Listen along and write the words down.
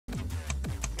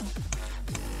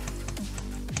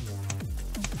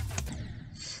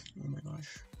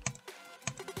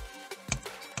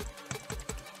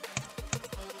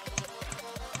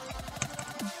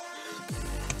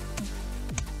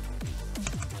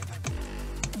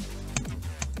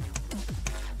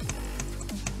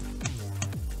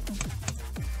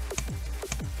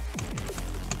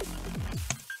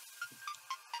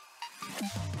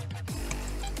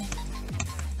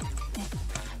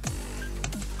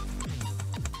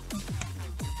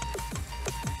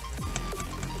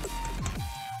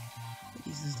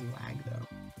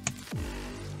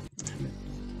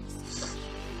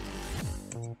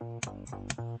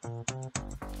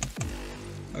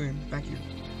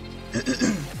Okay.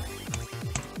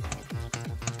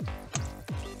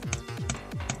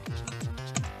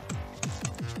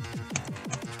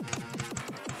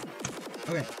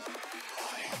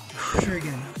 Sure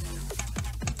again.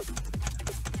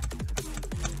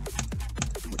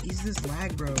 What is this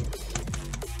lag, bro?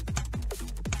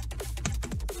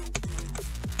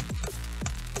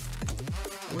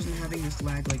 I wasn't having this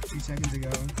lag like 2 seconds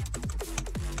ago.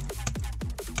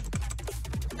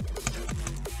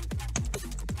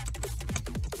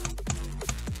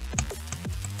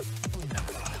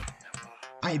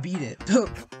 I beat it.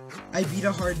 I beat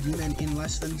a hard demon in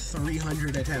less than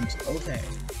 300 attempts. Okay.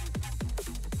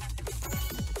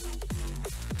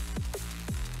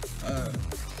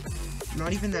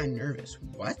 Not even that nervous.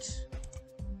 What?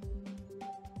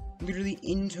 Literally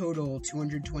in total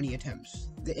 220 attempts.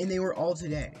 And they were all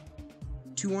today.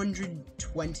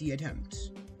 220 attempts.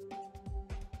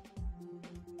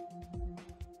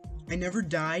 I never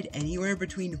died anywhere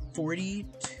between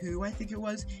 42, I think it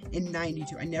was, and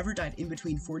 92. I never died in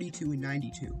between 42 and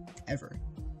 92, ever.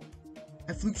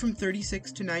 I fluked from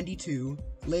 36 to 92,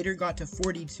 later got to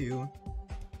 42,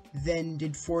 then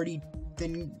did 40,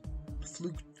 then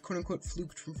fluked, quote-unquote,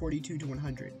 fluked from 42 to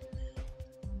 100.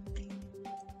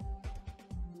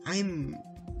 I'm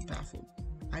baffled.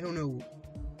 I don't know.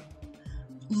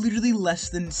 Literally less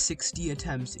than 60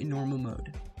 attempts in normal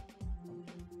mode.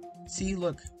 See,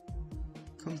 look.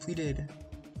 Completed.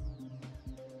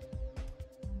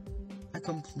 I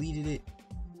completed it.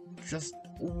 Just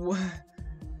what?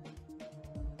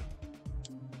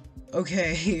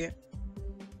 Okay.